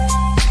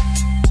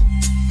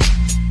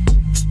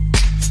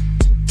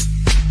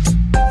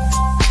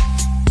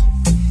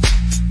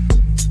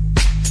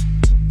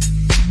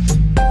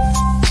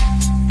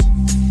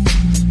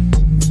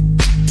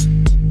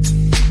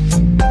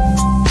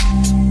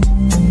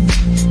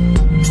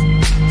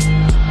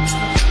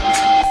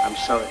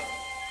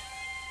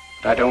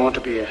But I don't want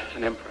to be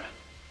an emperor.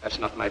 That's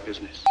not my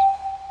business.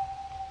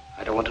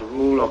 I don't want to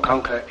rule or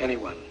conquer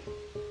anyone.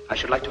 I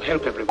should like to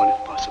help everyone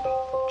if possible.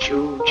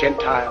 Jew,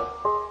 Gentile,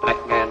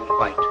 black man,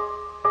 white.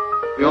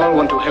 We all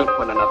want to help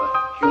one another.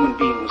 Human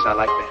beings are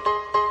like that.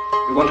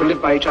 We want to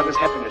live by each other's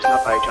happiness,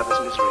 not by each other's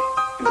misery.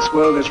 In this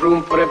world there's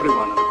room for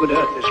everyone, and the good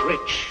earth is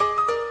rich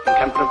and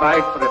can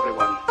provide for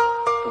everyone.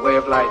 The way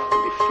of life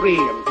can be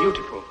free and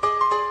beautiful,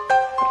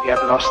 but we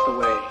have lost the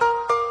way.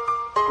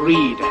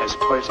 Greed has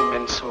poisoned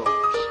men's souls,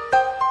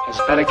 has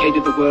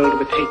barricaded the world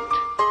with hate,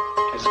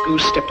 has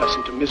goose-stepped us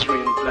into misery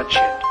and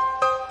bloodshed.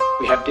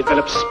 We have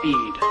developed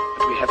speed,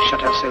 but we have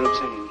shut ourselves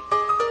in.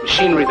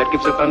 Machinery that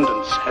gives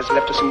abundance has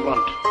left us in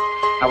want.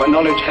 Our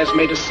knowledge has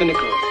made us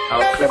cynical,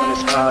 our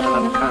cleverness hard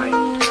and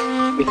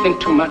unkind. We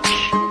think too much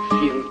and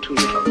feel too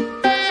little.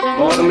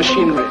 More than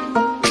machinery,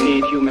 we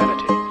need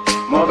humanity.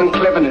 More than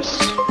cleverness,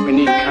 we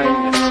need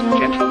kindness and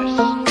gentleness.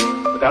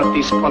 Without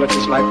these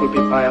qualities, life will be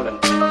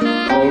violent,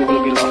 and all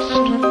will be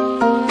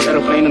lost. The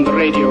aeroplane and the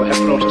radio have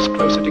brought us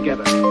closer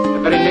together. The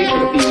very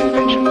nature of these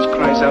inventions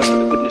cries out for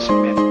the goodness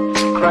in men.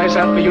 It cries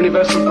out for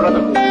universal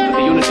brotherhood,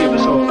 for the unity of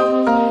us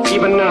all.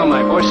 Even now,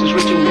 my voice is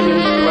reaching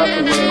millions throughout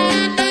the world.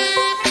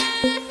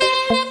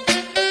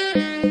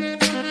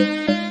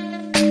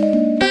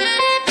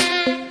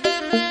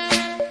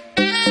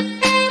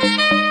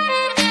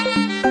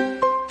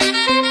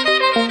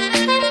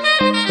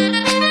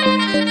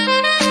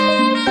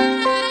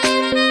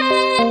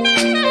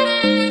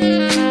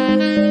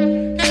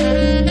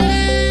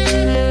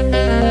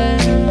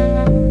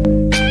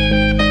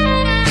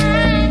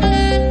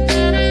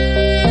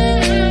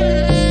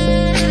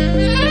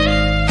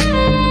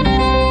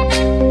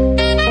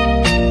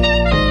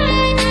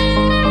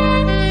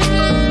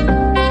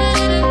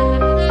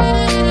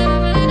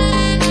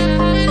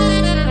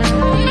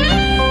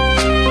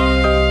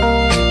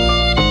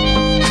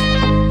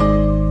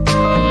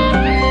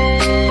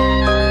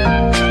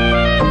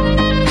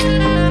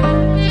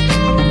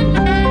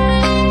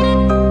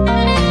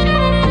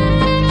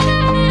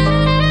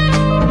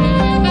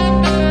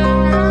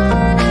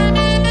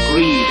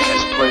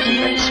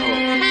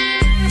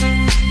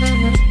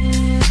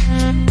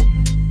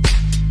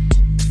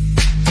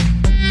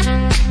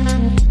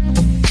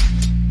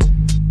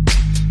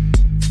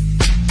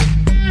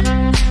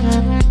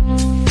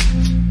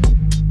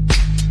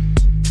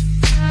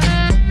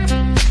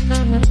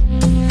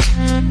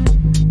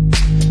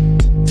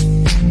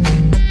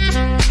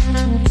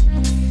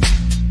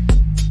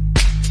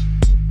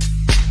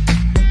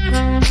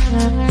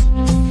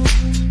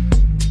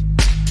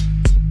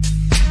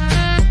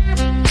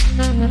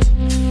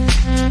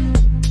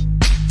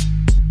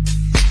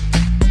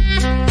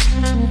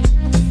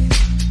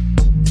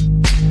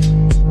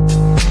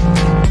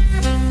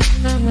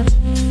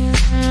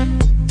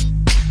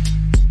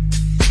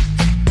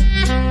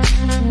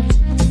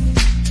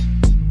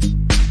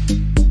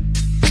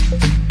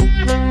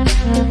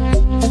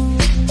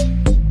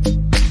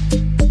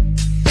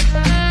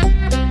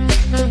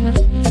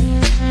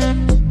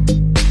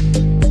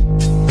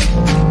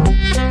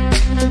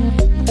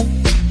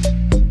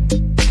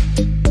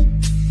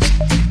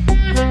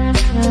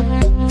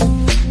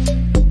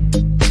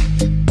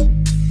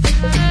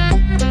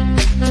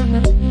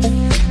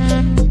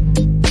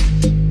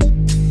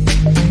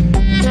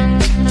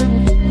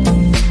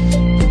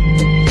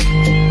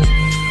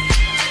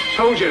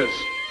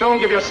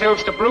 Give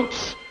yourselves to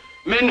brutes,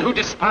 men who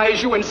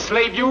despise you,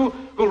 enslave you,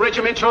 who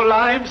regiment your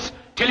lives,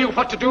 tell you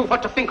what to do,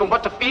 what to think, and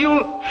what to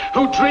feel,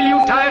 who drill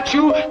you, diet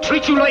you,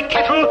 treat you like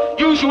cattle,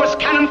 use you as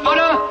cannon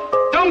fodder.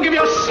 Don't give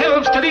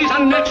yourselves to these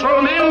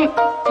unnatural men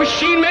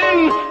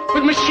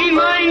with machine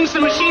minds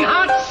and machine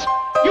hearts.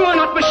 You are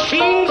not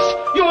machines,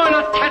 you are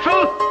not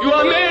cattle, you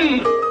are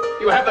men.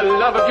 You have the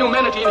love of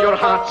humanity in your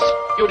hearts.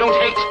 You don't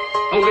hate,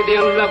 only the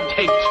unloved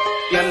hate,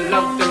 the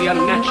unloved and the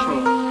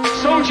unnatural.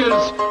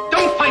 Soldiers,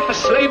 don't fight for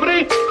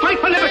slavery, fight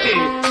for liberty.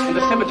 In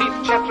the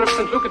 17th chapter of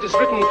St. Luke it is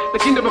written, the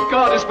kingdom of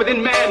God is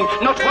within man,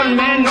 not one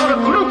man nor a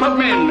group of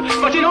men,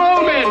 but in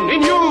all men,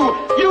 in you.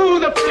 You,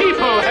 the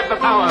people, have the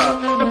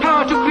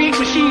power to create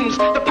machines,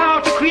 the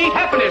power to create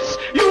happiness.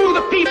 You,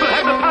 the people,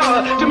 have the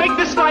power to make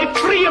this life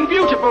free and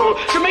beautiful,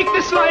 to make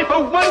this life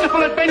a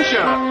wonderful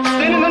adventure.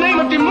 Then in the name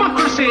of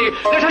democracy,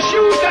 let us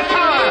use that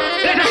power.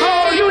 Let us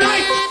all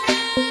unite.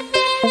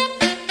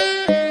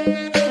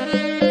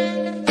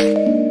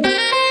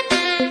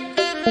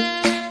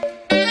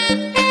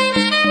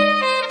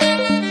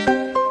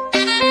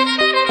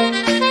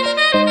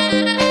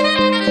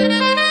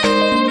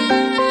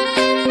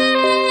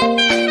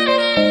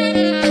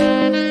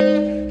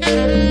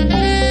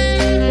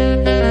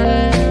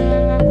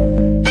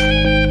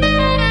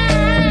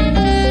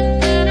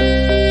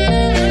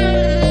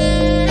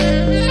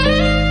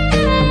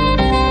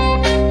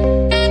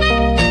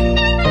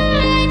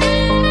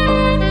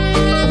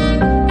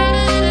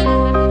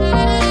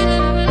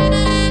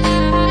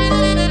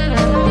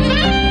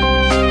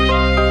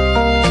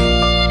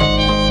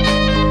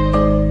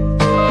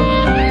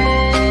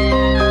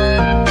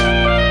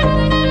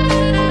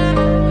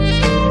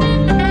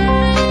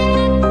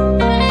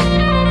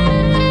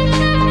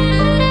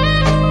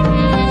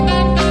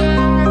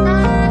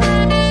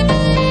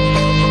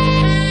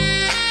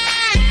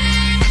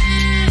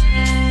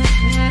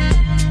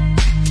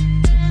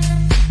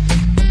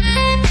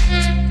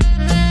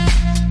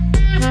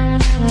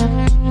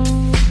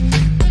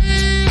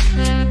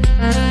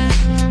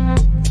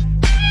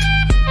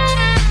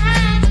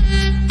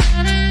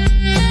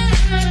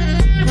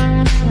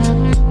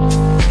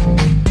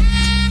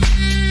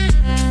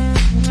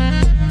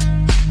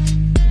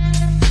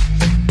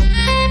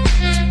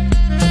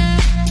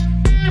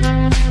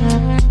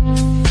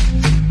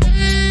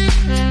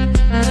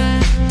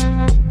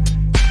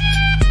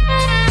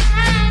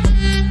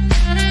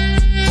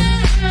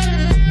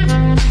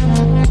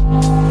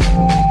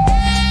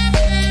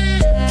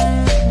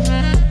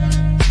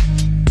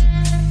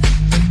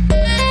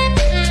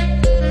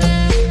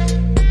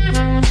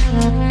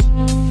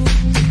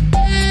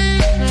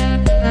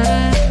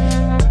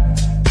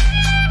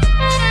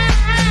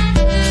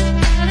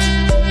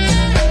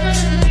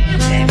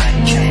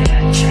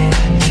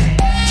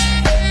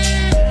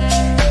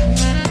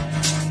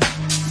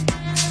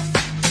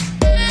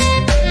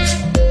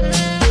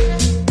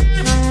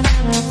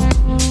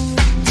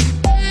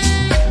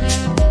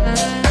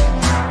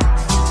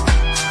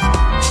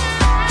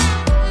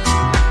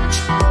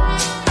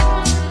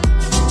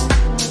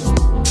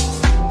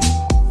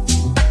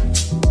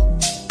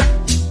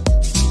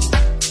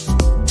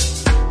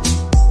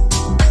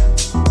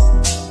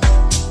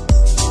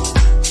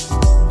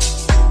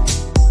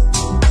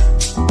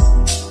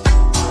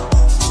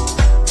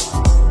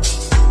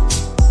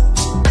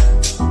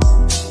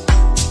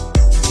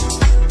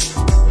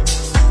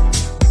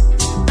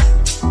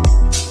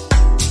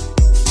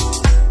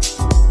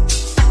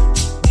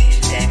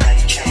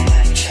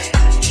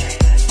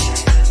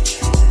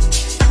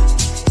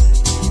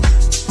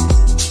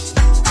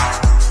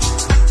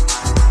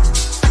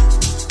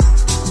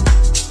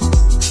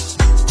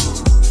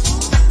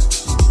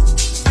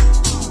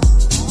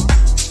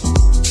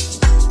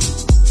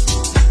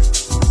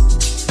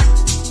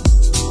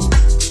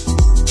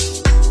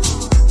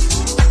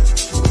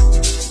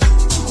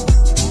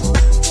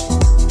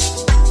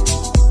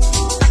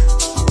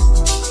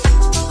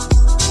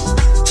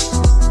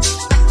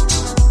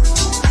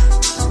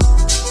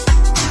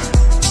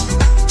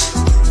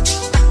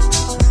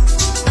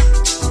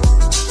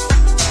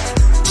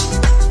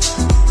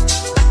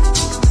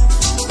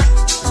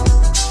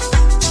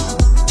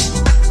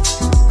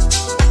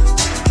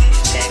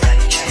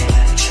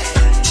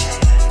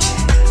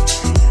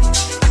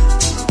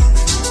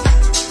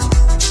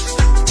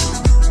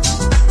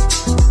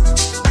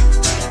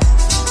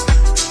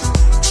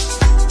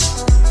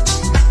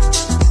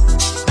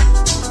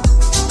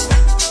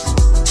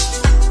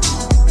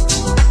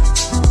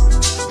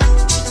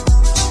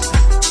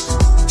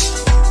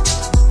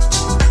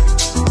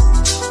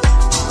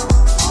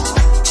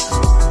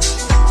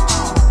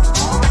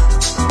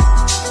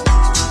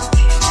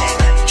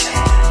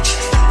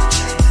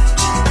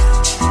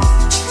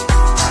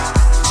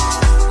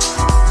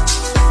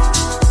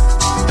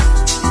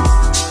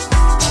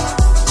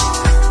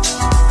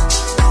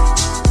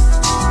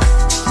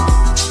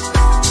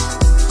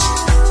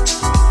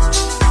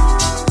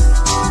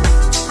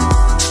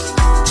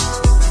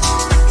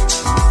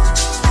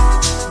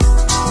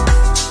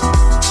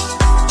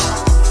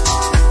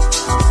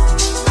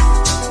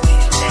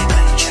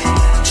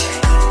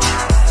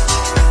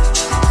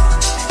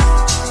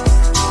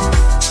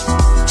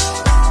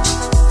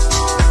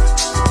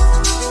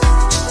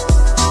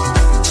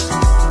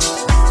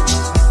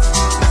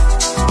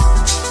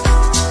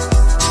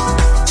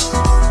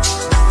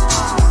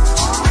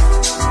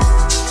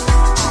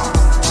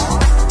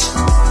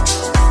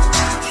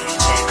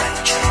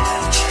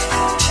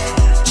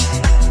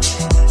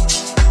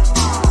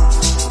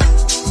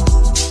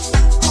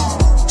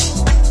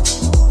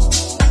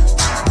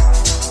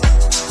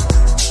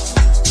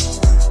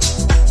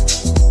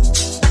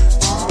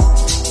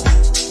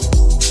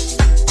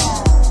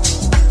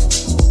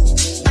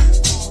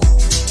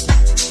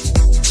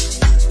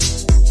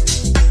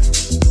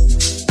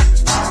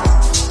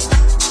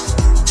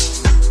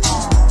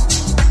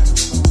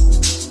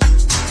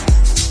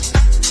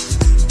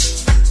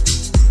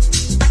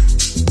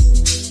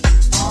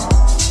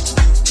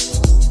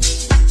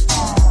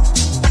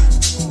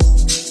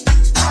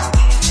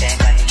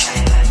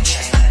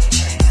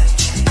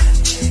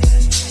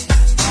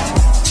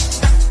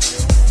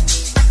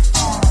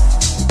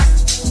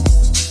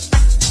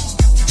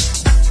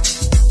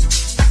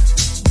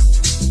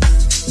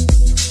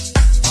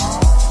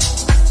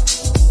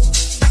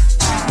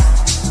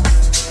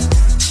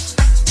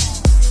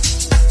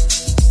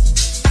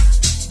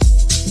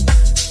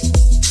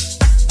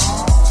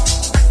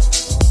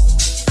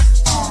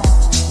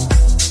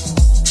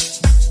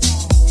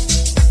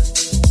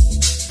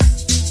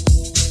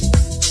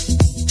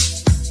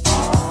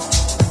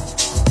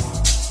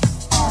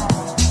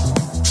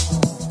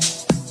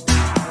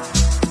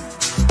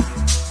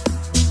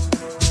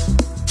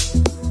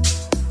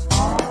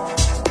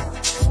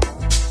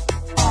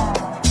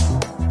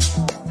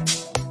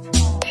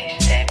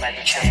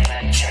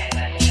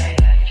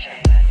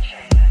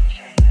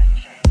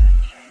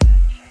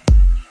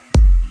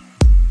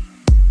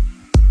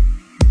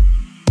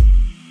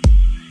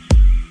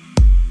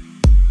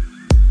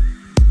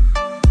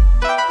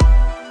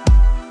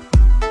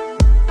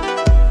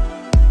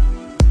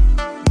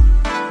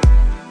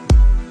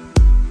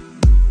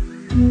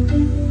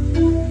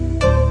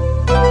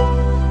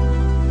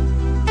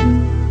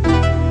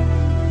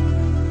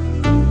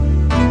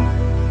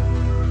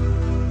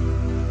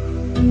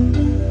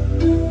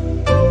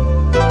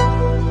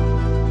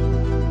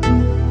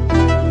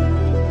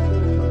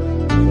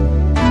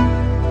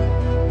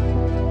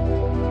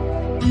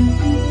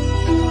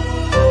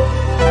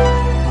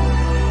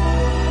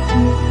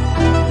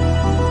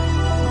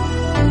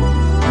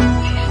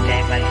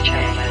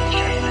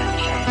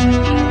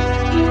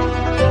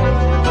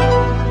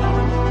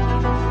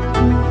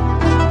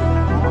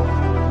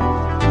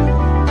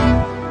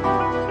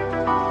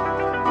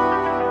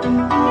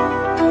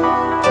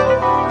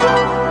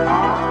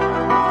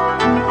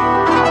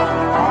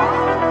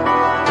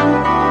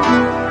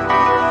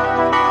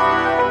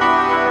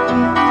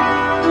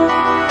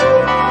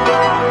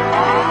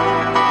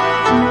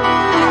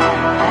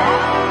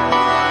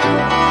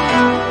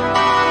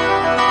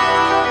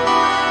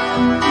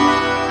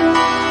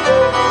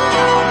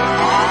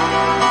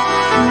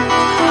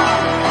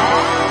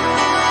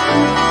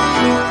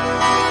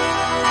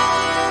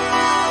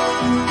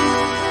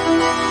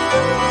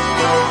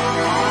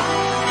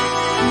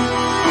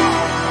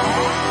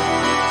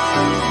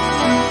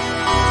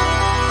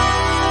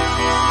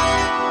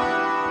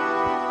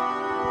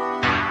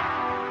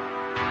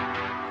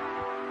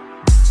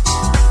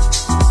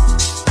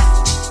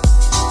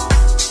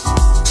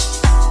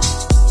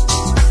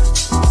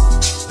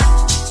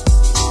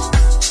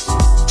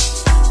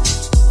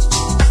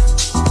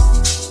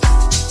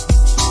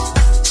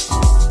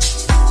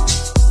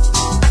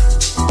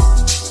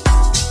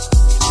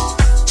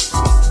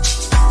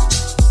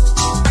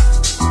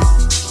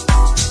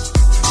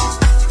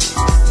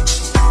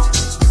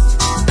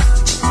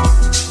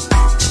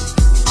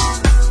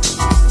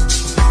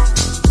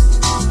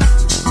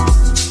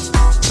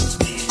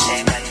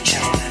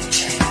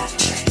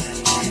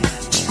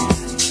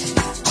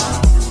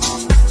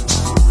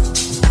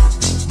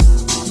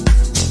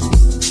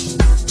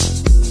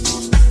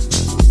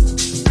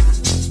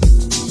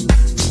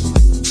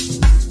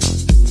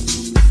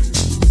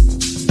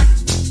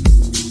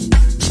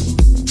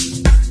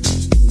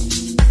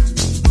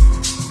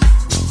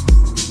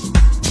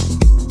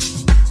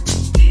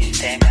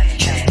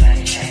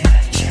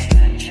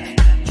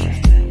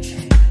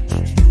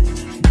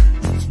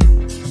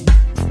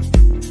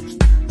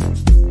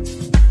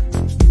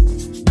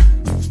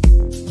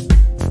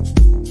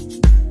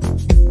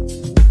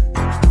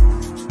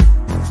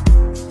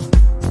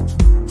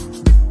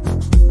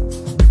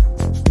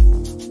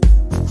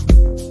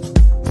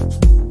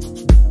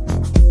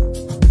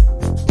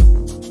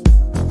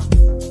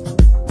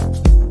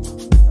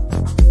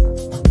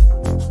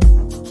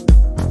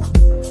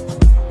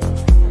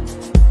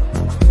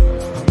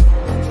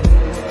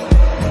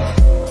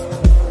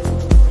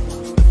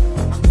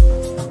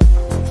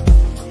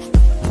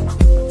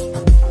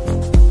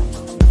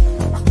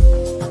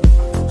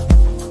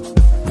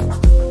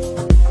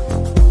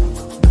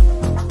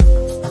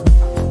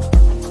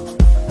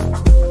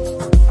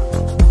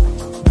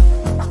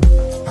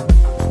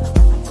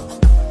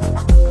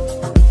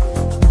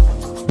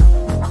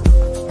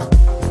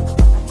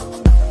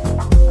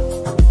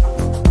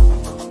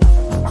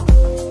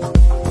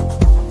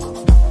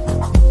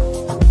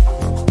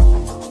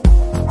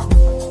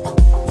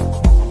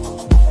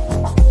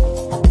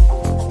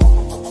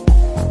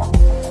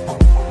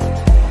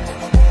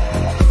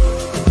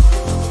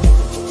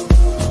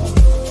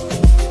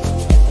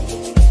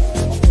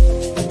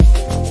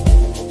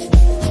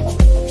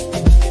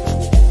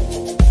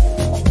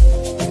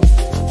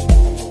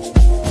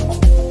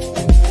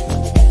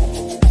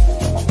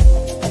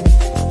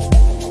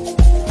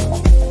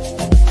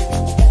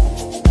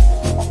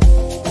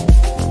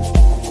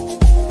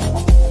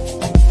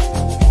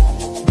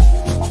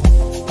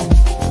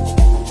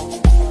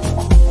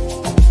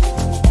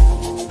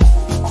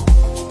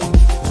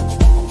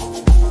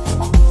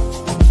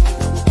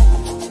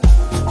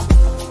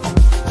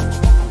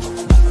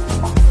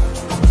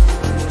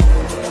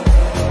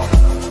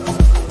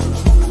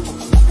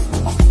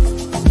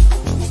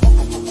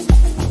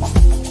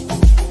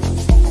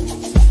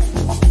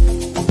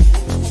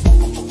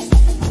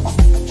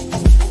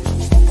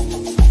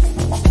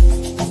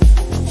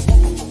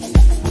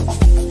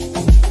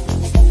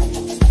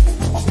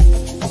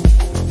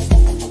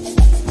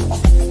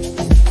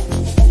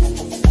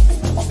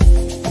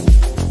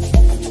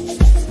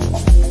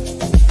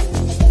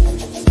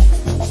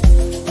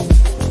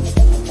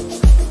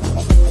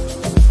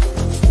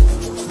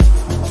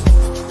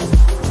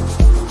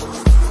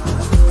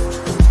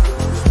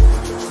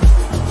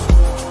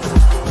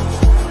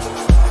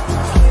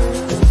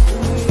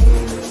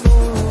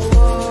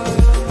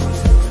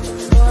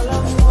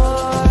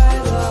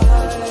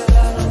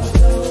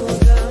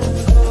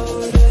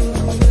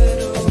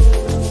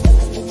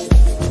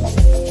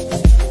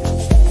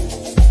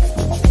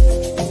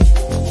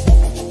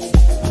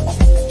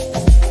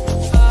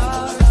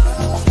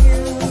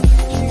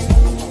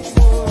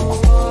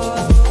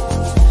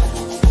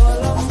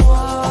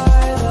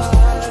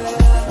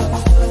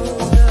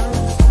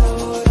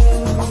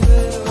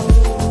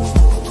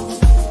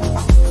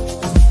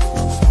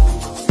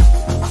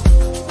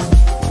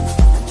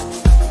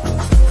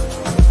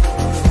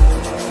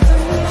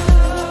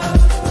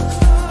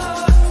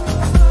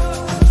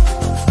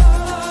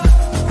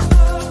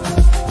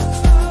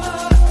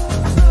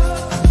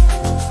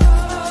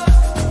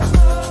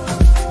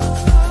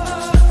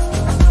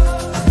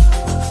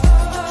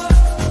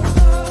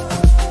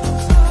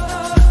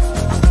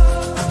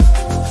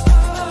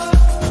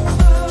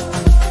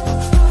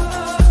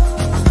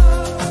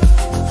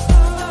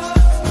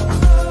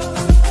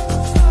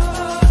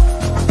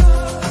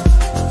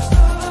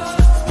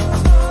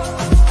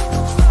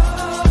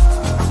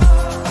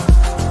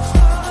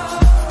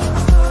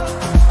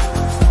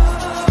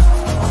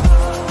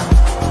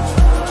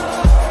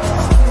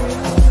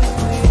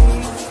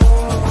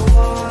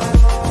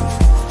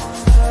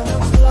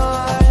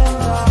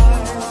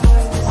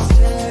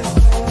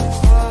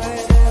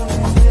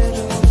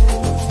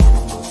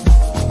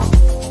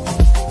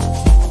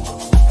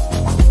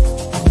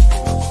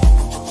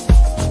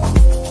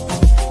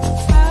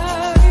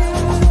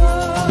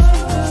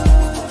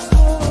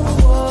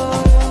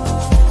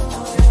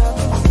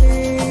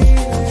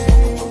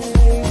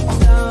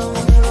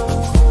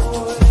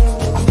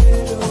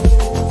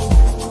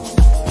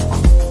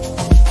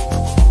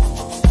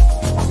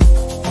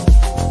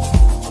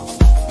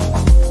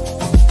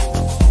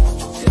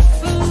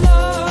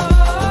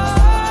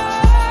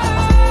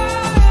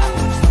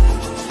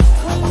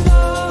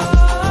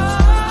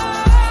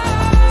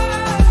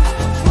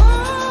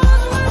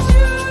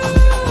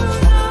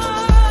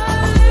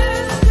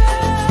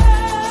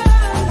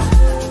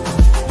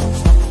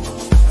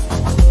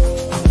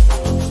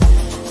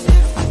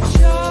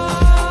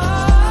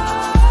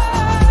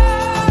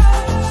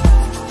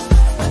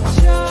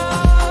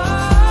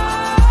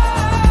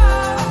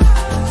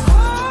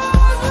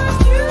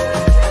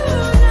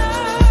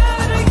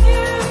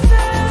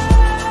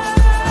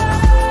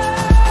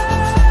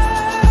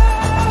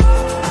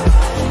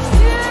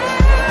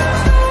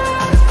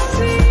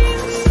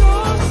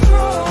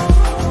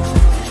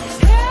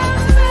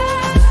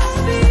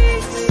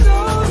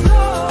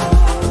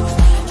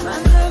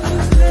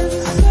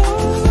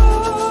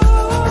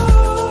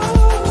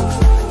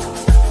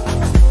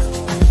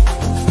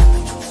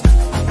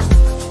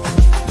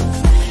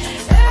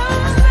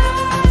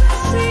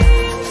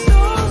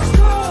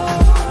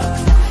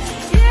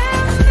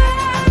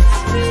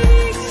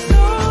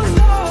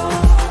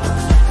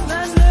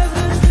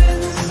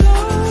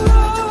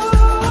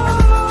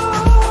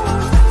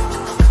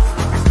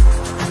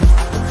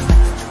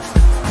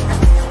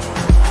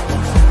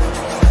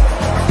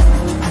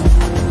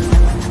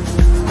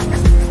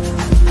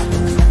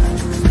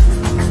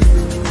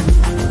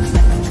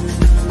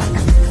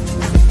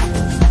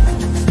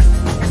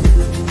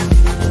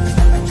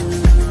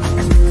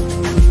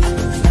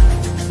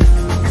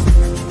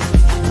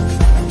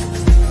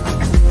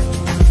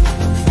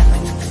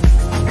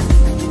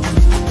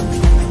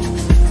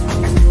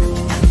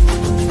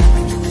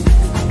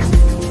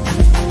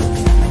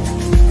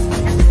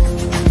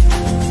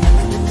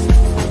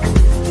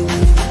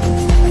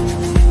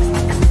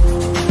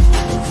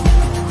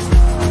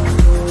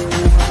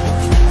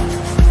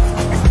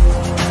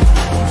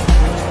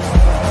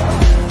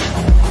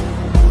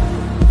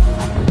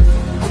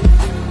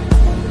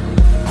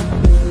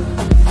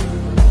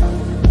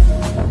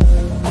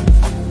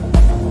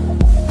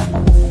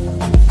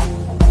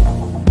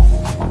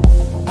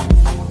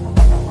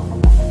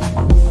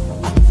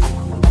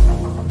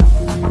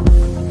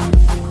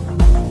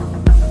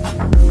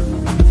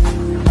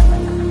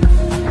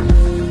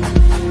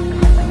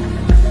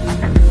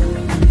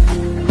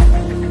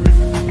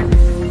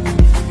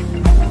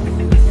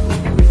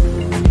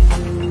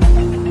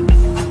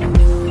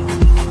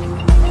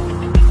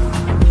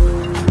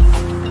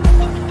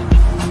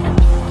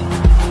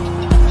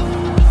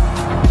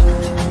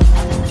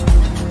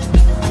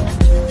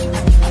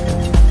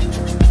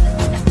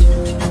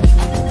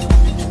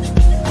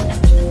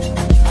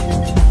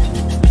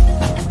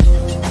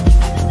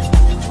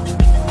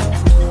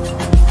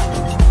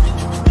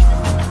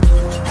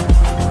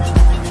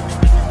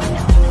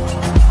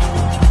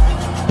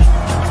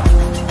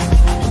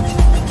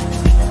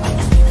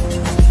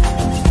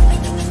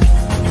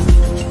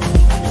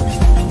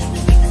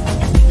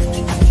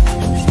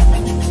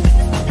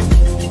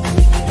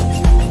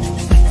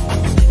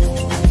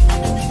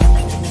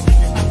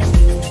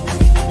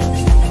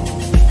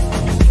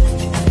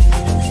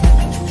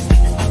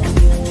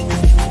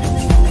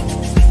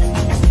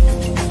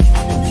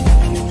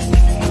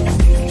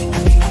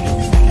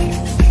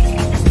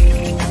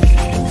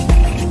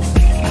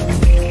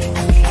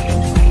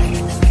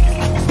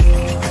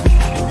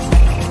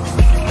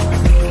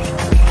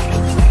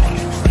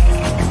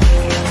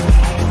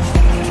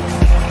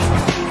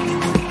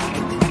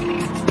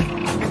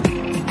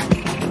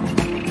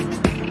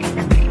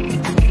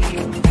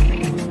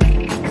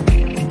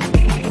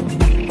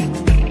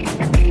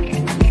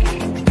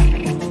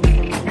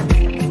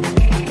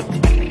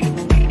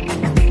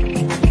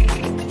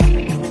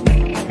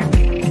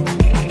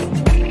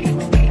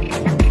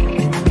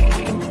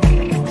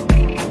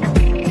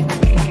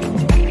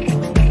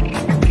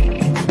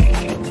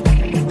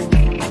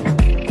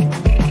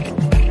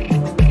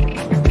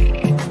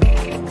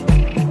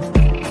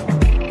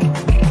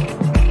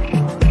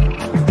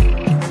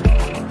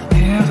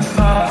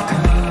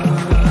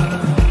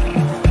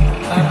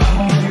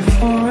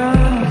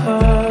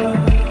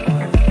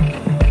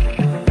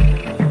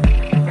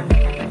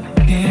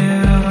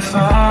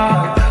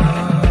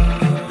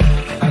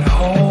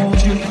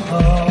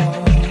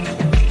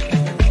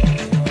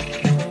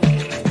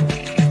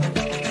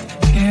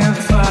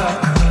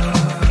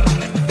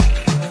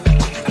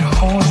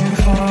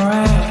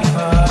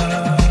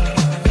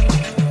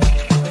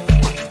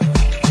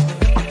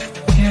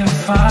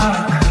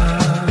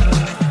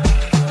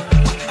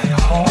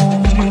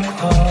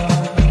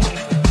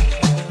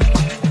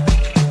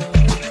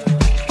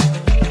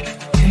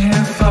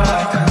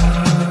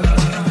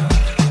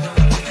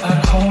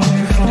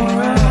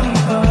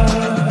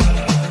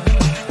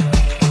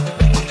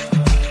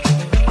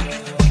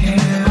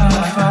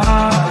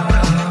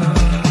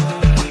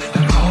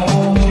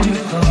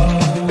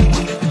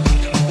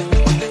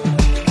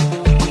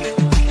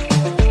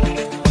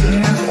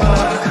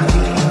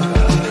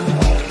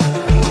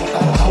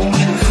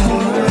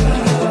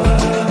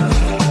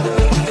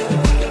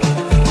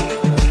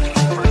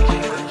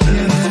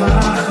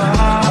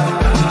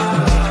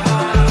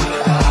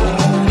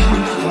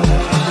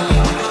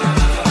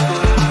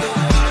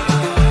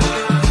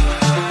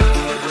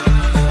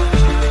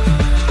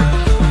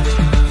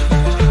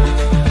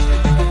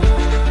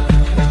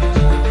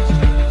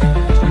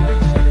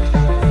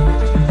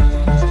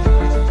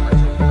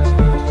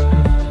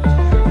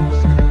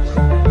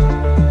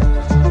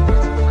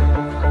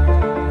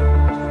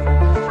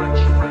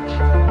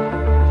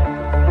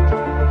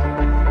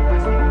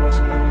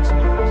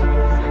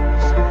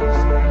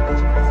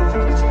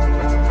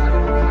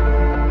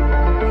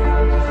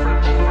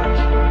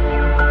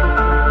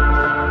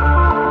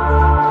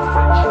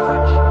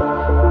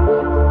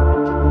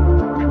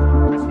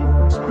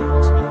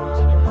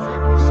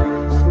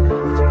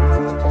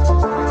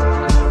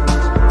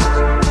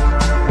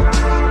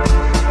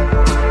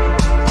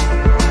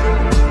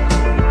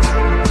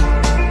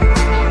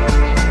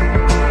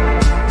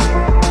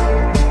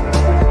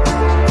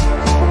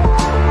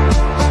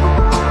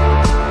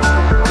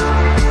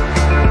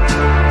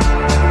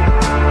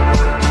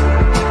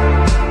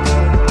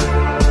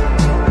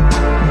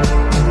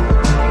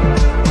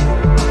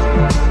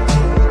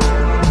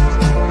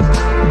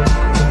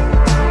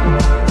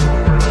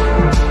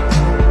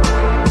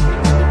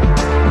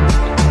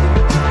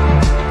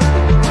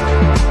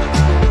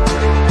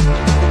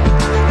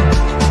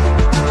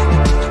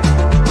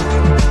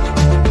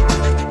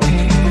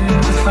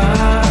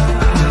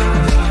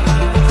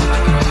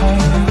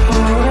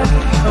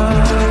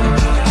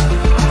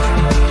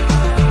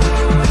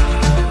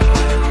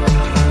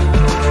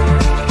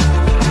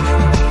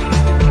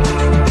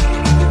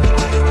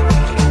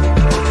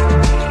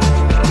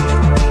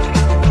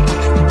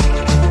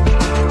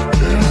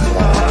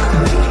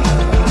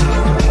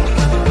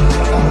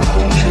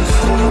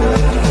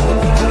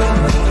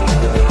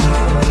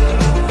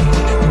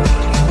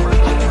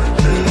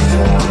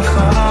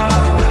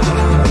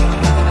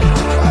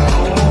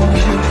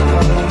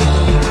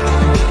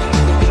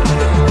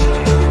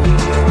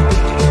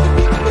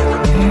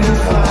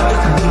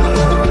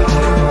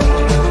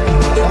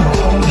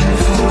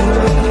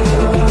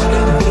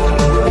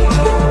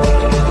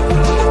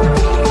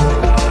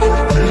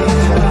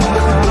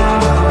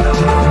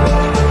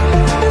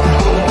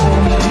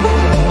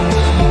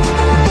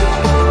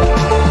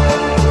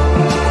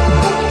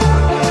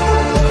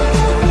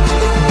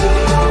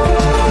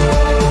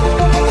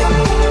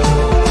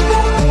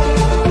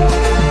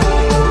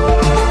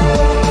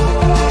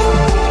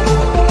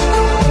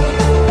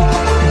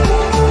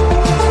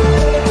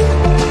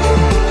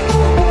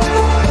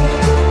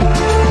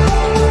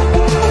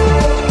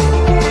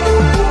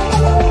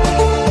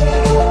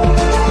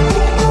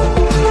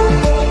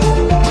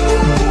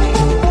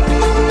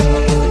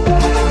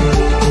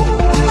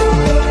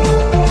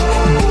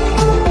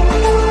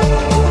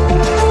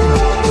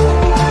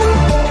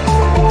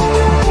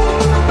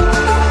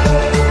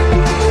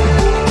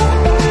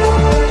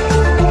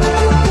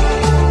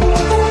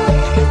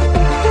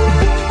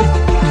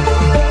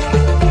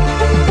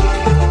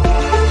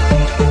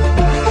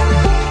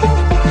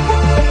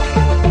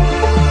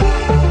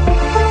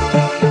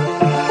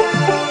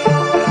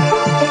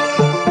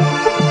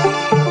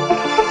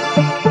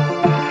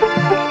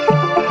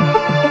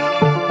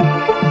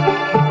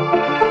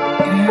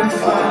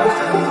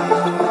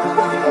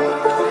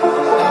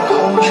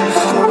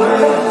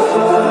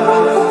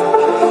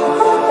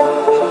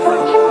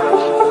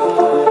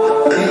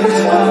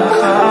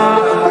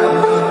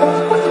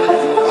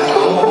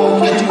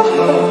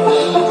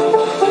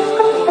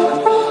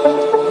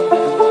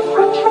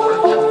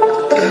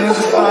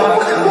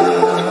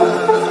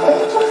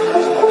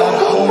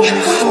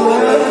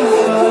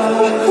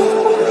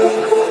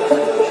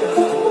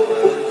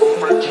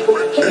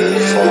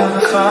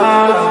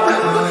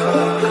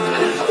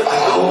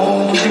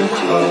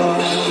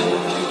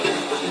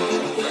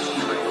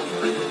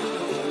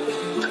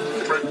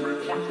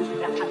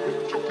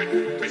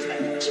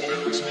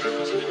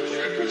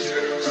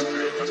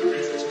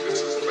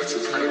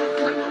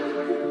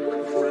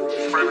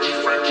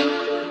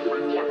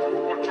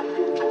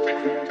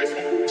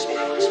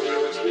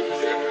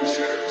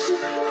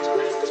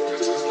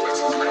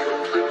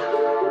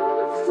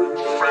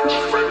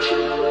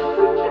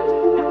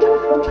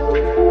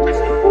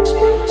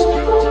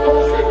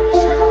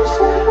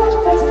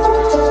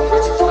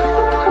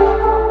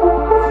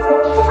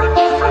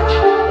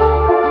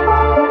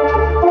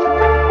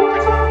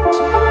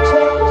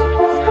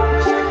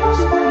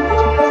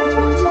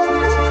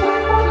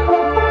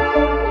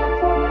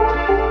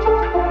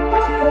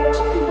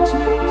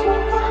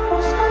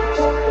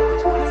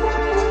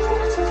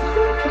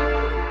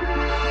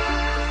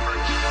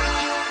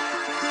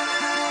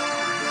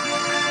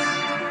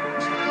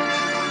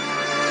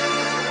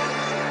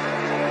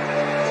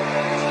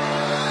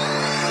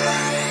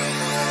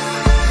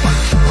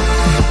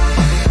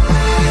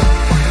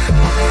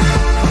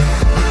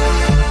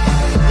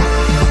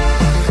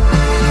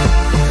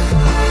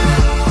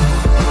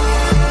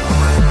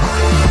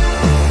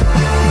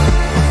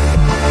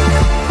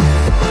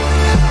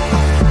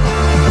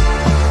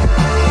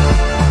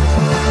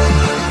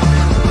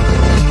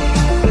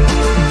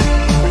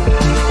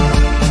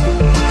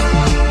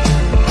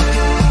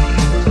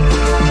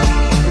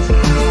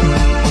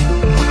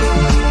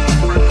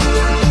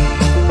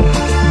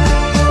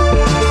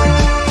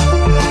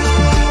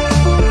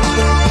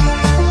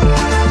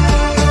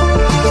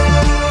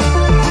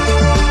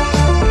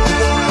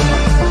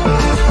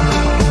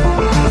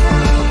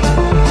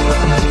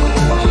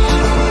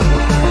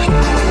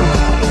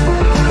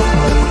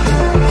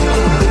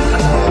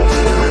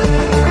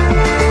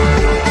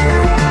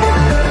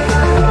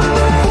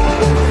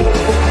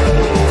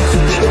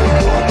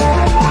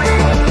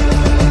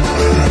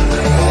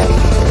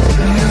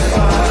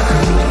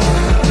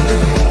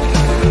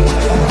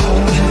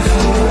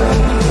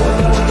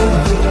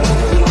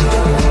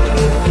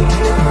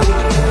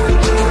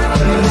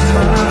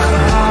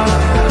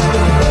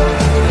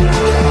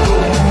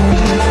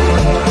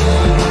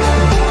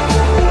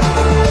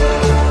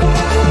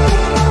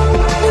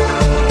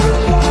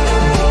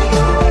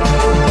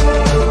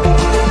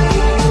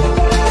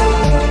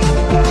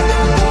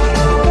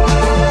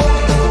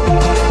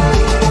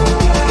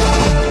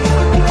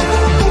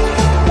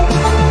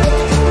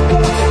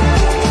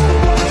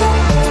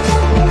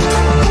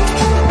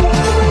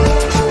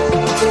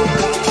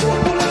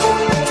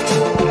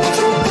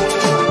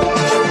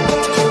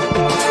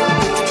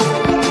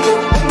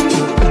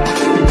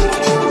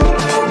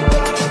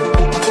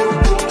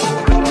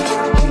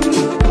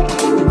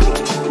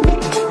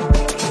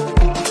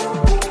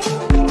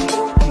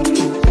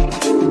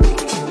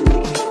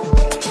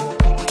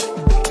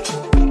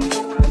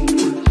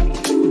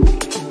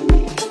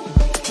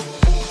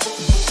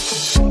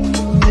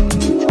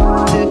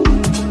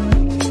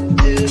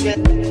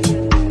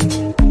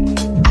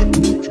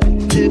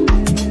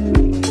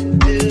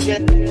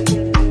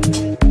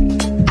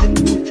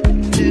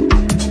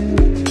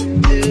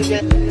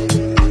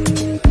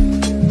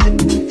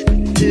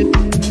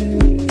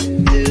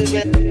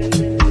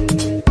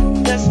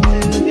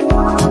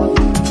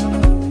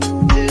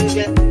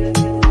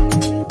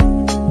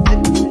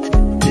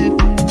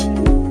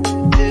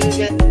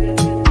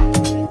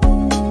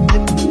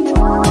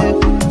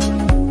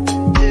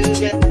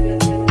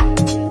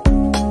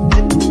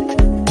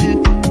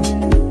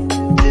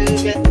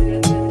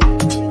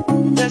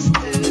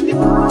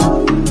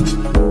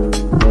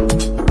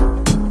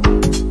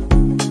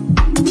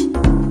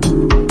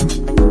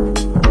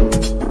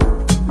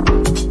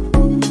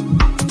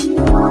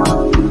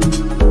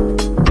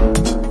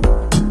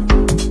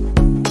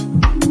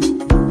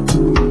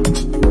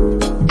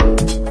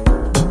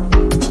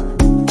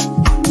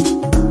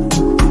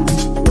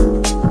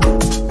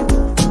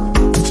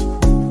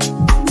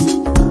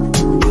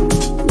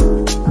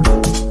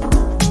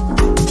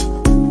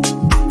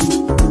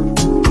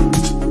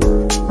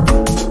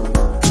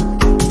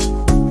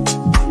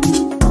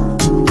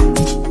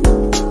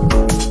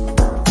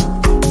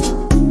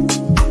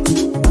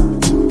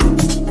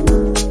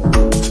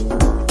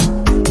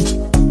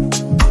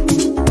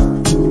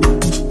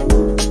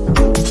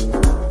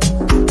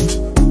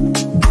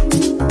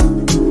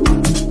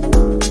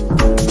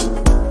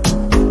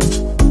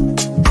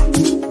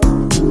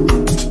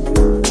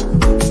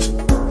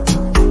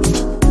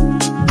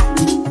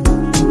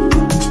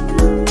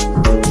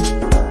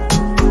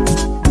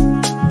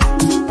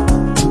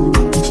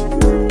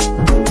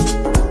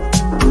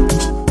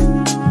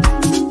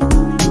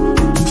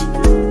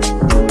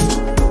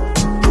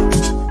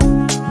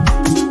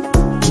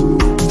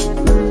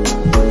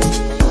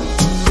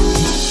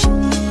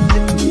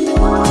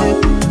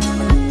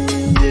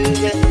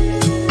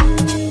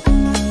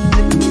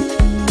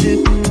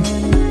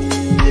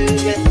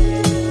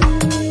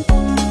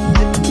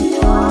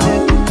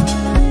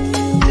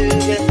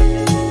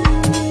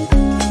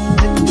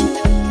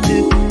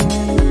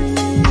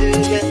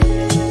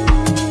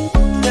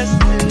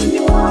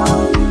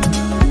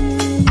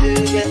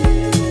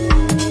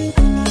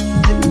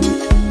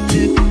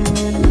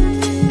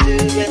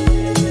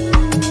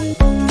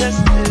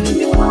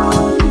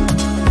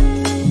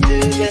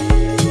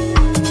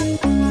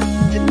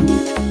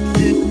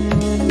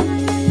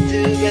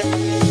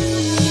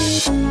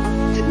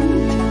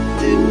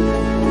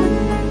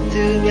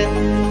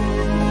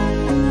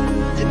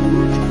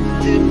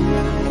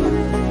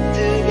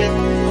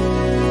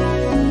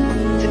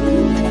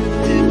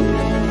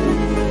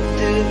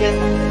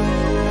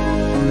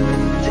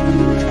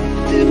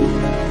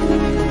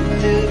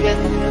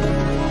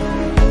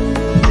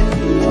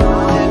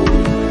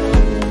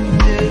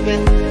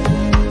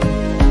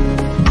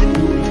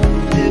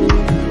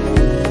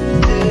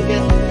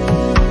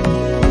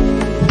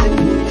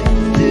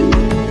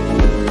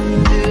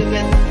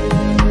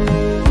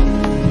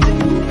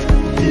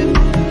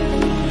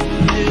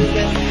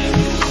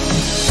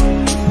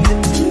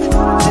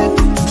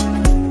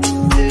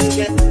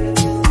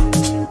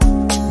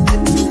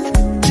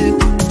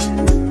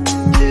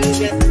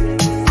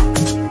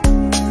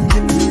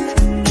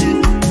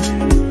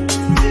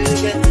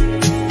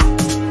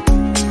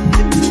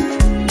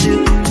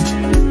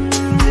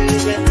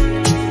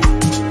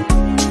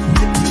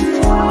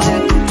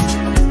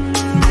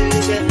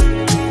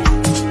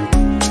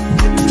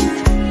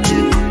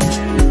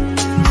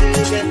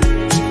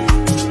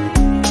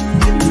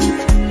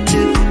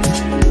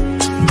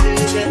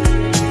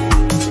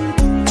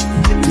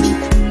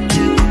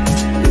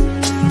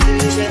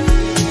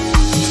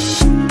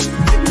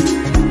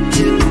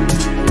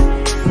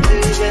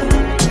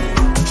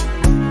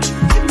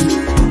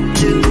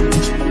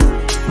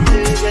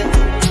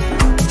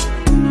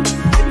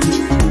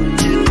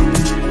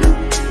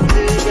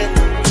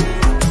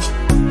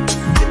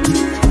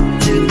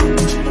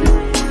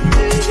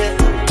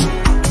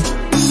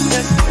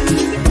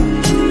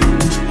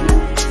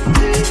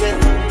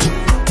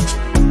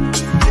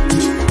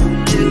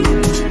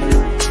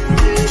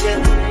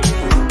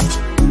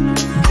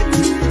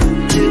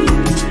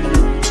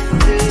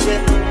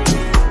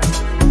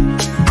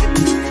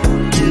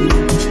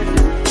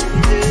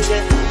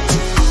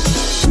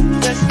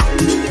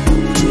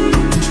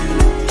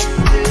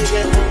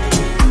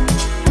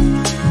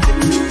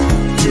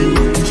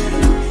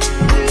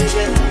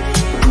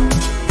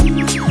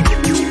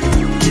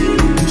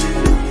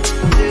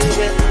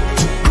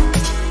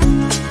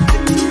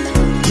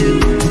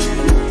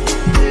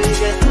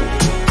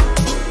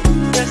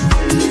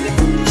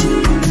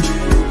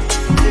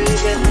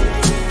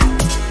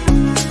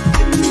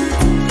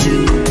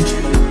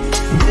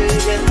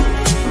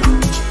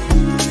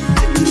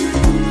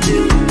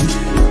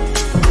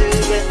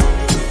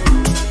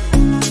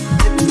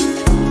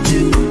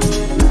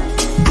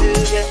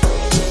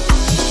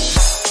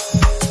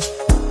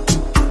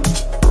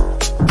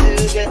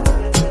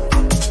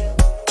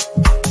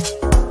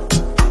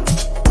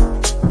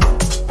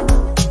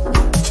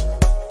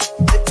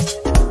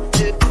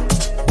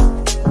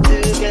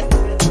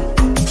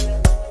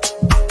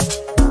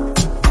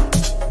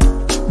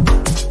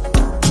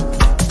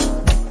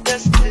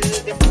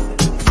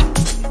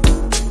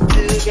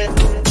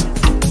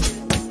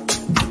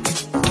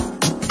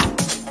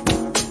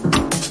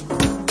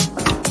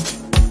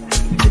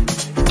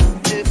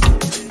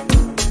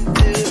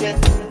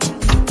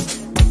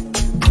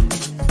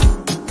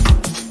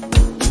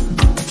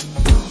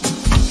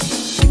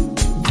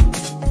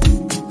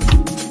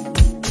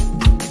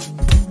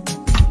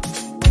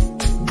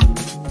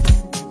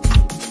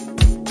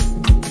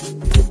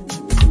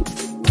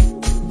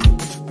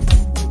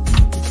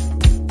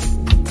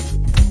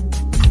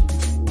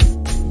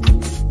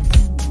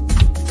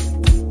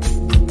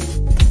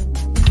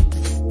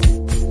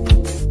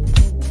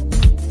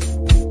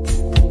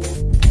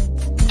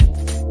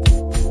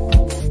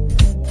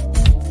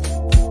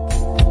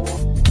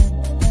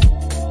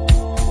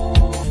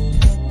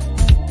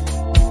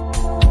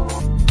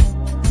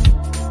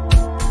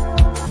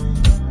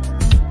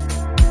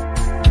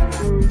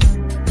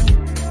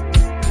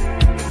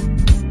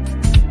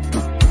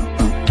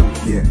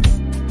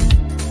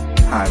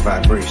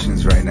 high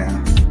vibrations right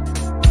now.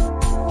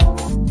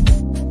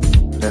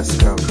 Let's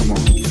go, come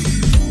on.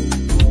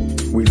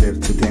 We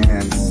live to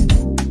dance.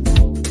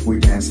 We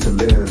dance to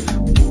live.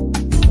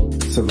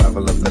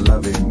 Survival of the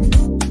loving.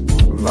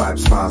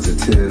 Vibes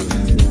positive.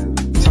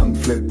 Tongue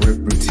flip, rip,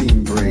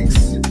 routine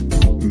breaks.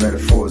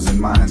 Metaphors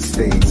and mind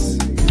states.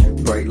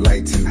 Bright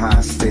lights and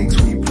high stakes.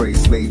 We pray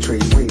slave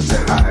trade waves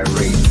at high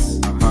rates.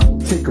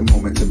 Take a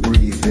moment to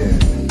breathe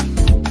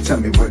in. Tell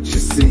me what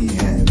you're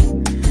seeing.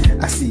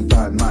 I see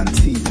bad man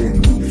teeth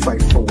in. We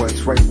fight for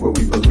what's right, what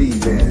we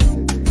believe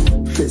in.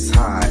 Fists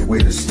high, way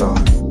to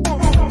start.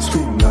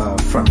 Scream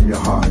love from your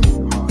heart.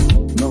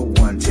 No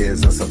one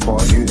tears us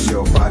apart. Use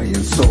your body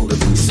and soul to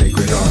be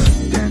sacred art.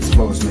 Dance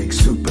floors make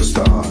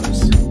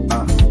superstars,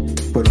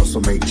 but also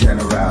make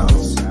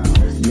generals.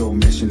 Your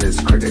mission is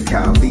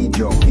critical. Lead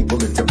your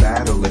people into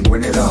battle and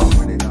win it all.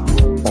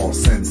 All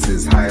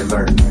senses high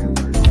alert.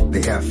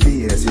 They have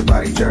fears, your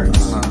body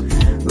jerks.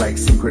 Like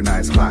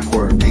synchronized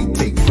clockwork. They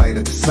take flight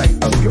at the sight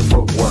of your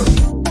footwork.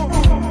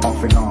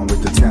 Off and on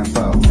with the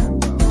tempo.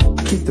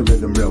 Keep the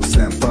rhythm real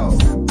simple.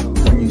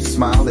 When you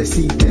smile, they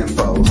see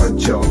dimples.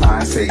 But your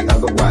eyes say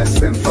otherwise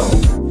sinful.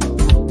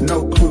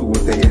 No clue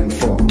what they in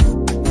for.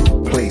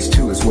 Place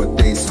two is what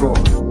they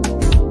score.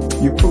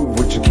 You prove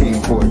what you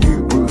came for.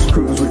 You bruise,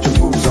 cruise with your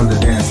moves on the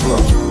dance floor.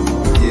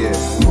 Yeah,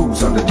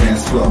 moves on the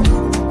dance floor.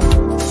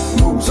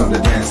 Moves on the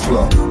dance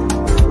floor.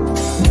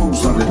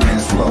 Moves on the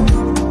dance floor.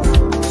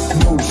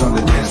 Moves on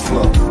the dance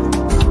floor.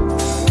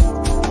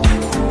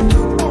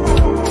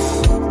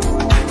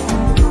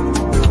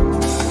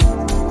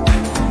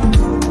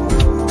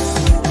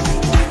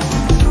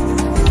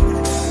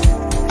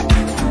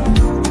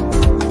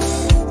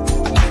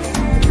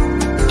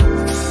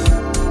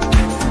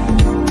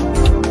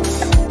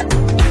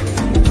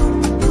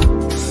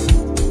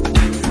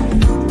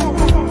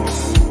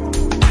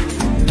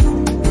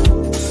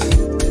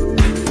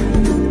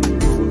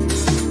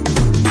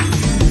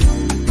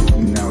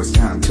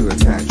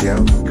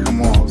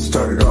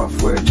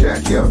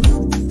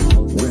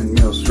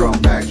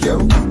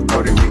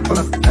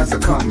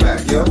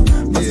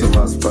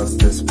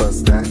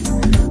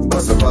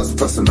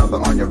 Bust another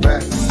on your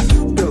back.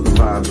 Build a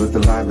vibe with the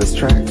livest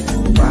track.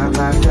 5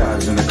 live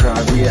dives and the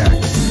crowd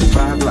reacts.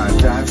 5 live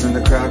dives and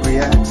the crowd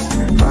reacts.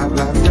 5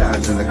 live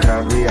dives and the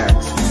crowd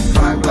reacts.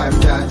 5 live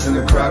dives and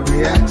the crowd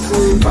reacts.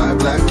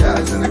 5 live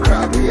dives and the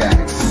crowd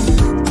reacts.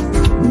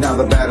 Now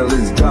the battle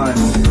is done.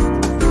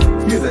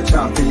 You're the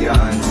champion.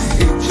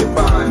 It's your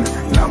bond.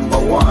 Number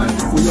one.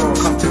 We all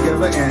come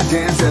together and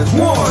dance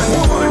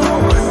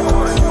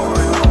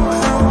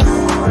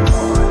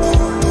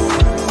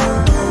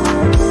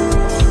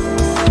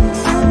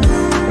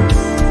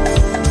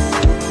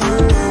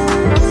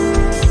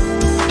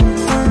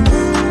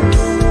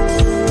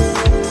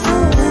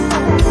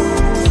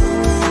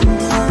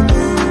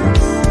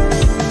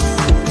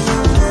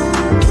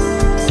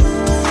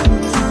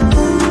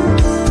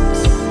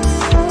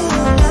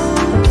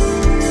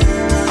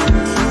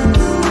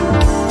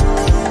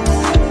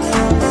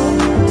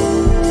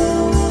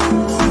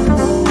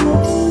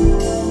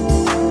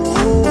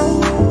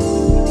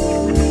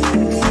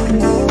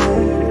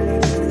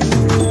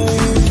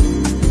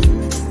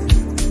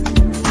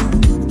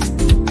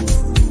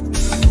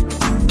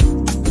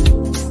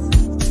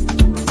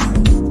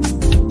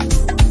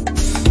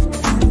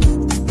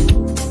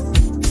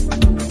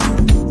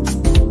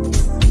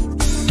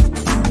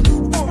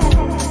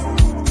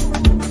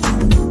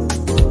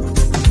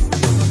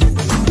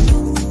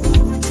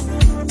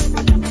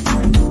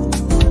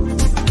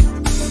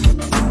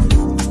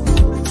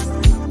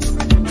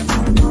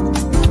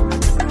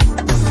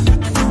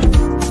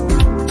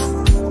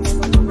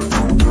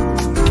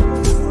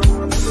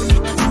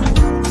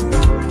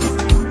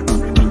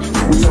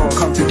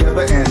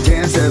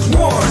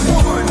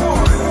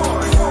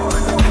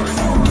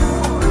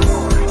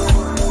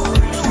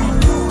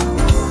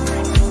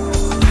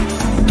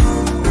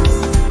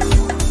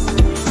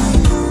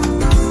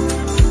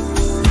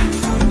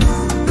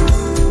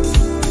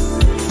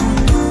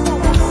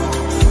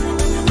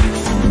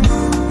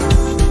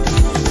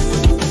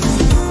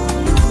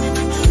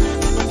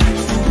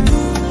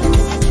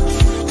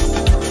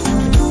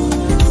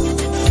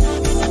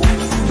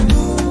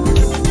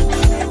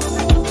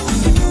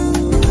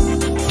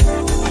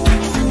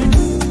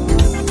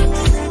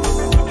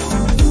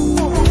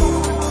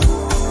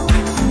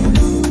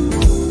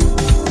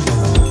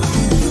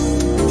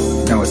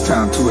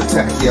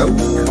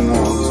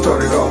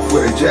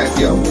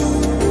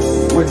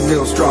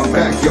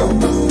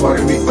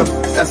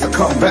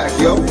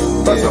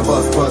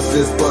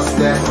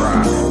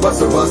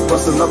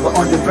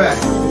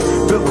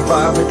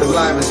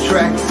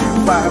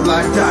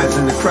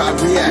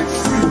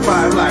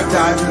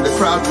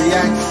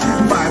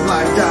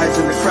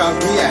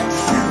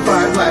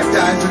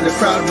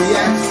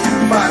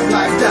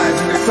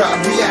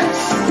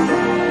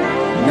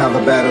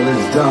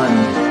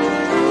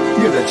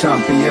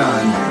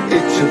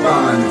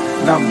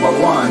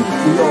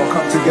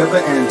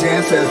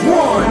as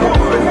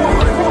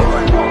one.